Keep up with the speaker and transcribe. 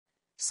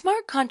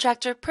Smart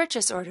Contractor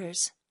Purchase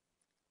Orders.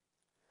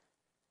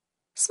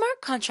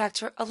 Smart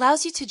Contractor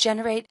allows you to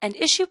generate and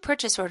issue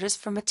purchase orders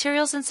for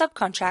materials and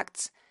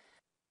subcontracts.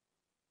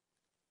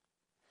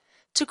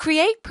 To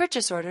create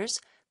purchase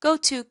orders, go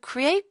to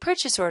Create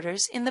Purchase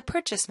Orders in the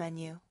Purchase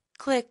menu.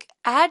 Click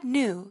Add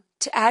New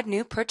to add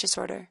new purchase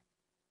order.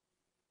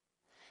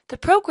 The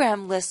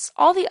program lists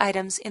all the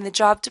items in the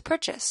job to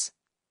purchase.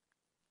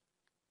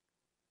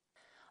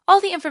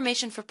 All the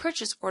information for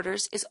purchase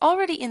orders is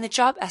already in the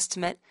job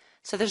estimate,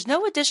 so there's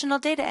no additional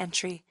data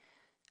entry.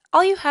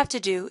 All you have to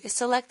do is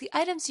select the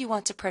items you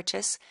want to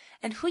purchase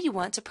and who you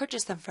want to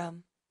purchase them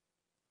from.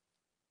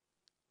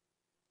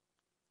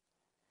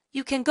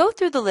 You can go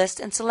through the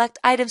list and select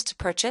items to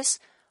purchase,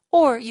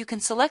 or you can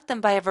select them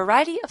by a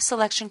variety of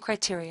selection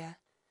criteria.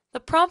 The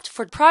prompt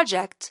for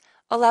project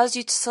allows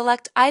you to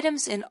select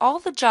items in all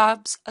the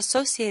jobs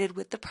associated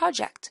with the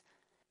project.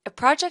 A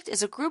project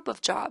is a group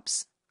of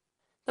jobs.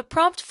 The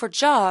prompt for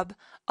job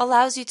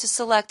allows you to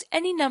select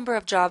any number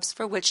of jobs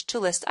for which to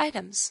list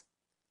items.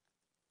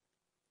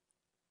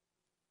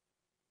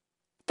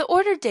 The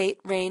order date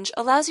range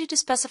allows you to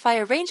specify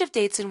a range of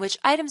dates in which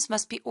items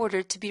must be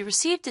ordered to be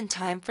received in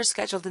time for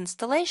scheduled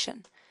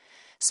installation.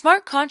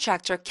 Smart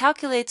Contractor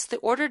calculates the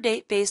order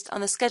date based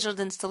on the scheduled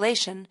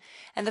installation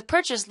and the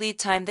purchase lead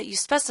time that you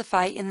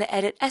specify in the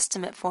Edit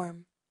Estimate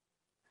form.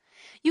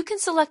 You can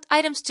select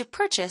items to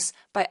purchase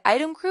by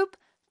item group,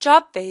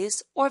 job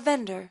phase, or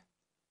vendor.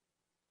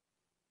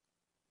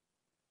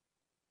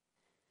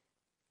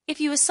 If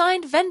you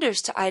assigned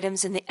vendors to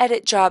items in the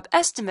Edit Job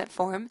Estimate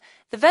form,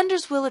 the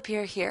vendors will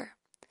appear here.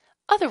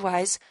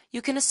 Otherwise, you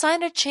can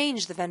assign or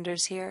change the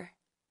vendors here.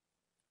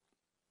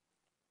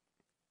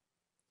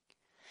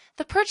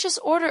 The Purchase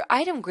Order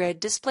Item Grid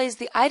displays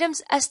the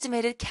item's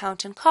estimated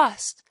count and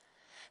cost.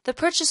 The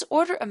purchase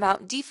order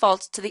amount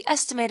defaults to the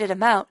estimated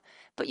amount,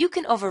 but you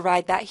can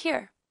override that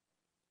here.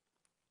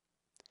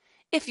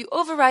 If you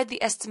override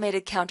the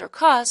estimated count or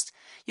cost,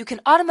 you can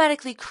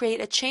automatically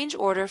create a change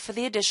order for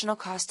the additional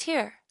cost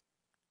here.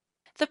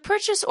 The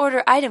Purchase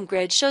Order Item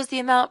Grid shows the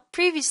amount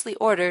previously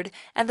ordered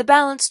and the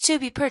balance to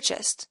be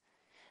purchased.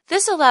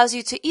 This allows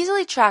you to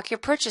easily track your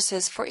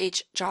purchases for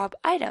each job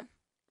item.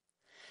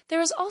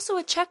 There is also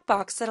a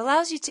checkbox that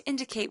allows you to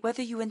indicate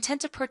whether you intend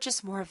to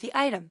purchase more of the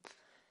item.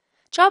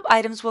 Job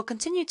items will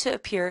continue to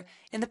appear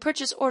in the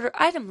Purchase Order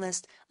Item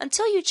list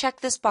until you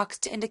check this box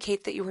to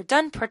indicate that you are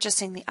done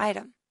purchasing the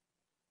item.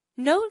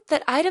 Note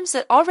that items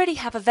that already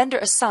have a vendor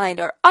assigned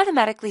are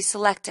automatically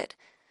selected.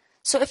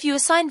 So if you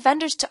assign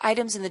vendors to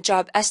items in the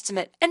Job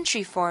Estimate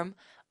entry form,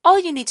 all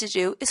you need to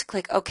do is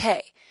click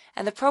OK,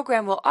 and the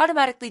program will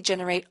automatically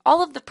generate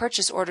all of the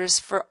purchase orders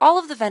for all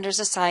of the vendors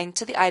assigned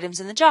to the items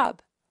in the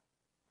job.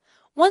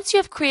 Once you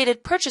have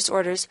created purchase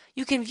orders,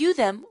 you can view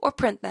them or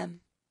print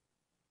them.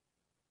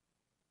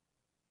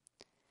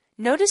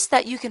 Notice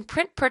that you can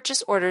print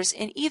purchase orders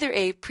in either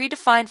a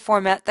predefined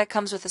format that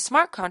comes with a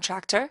Smart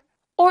Contractor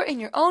or in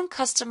your own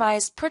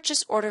customized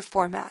purchase order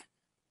format.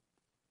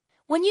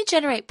 When you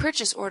generate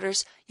purchase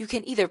orders, you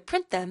can either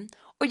print them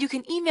or you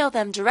can email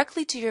them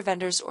directly to your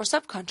vendors or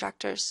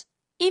subcontractors.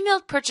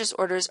 Emailed purchase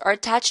orders are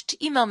attached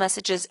to email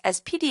messages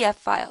as PDF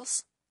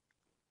files.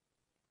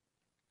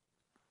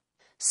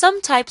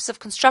 Some types of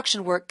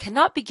construction work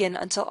cannot begin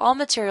until all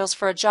materials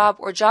for a job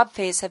or job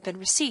phase have been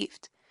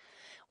received.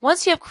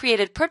 Once you have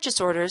created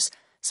purchase orders,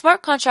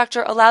 Smart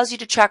Contractor allows you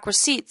to track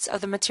receipts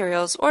of the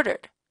materials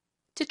ordered.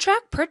 To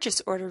track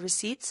purchase order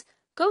receipts,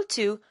 go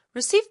to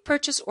Receive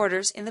Purchase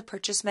Orders in the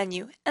Purchase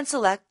menu and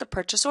select the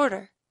purchase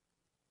order.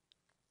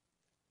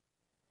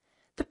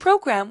 The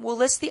program will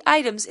list the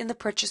items in the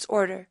purchase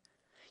order.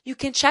 You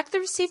can check the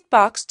Received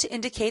box to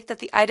indicate that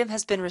the item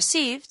has been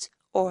received,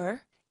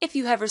 or if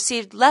you have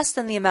received less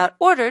than the amount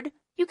ordered,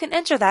 you can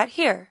enter that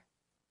here.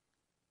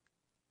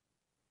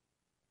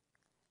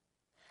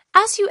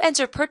 As you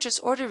enter purchase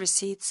order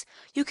receipts,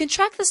 you can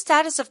track the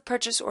status of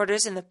purchase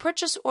orders in the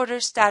Purchase Order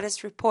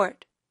Status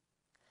Report.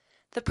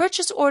 The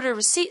Purchase Order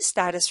Receipt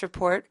Status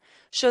Report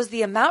shows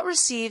the amount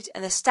received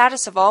and the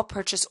status of all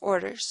purchase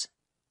orders.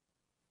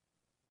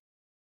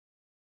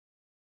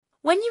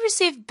 When you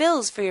receive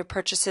bills for your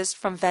purchases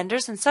from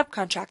vendors and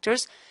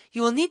subcontractors,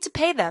 you will need to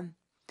pay them.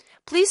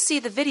 Please see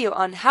the video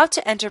on how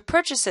to enter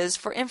purchases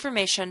for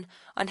information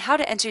on how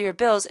to enter your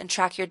bills and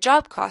track your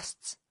job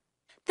costs.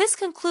 This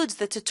concludes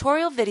the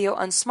tutorial video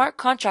on Smart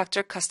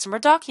Contractor customer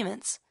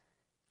documents.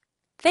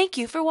 Thank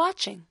you for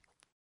watching.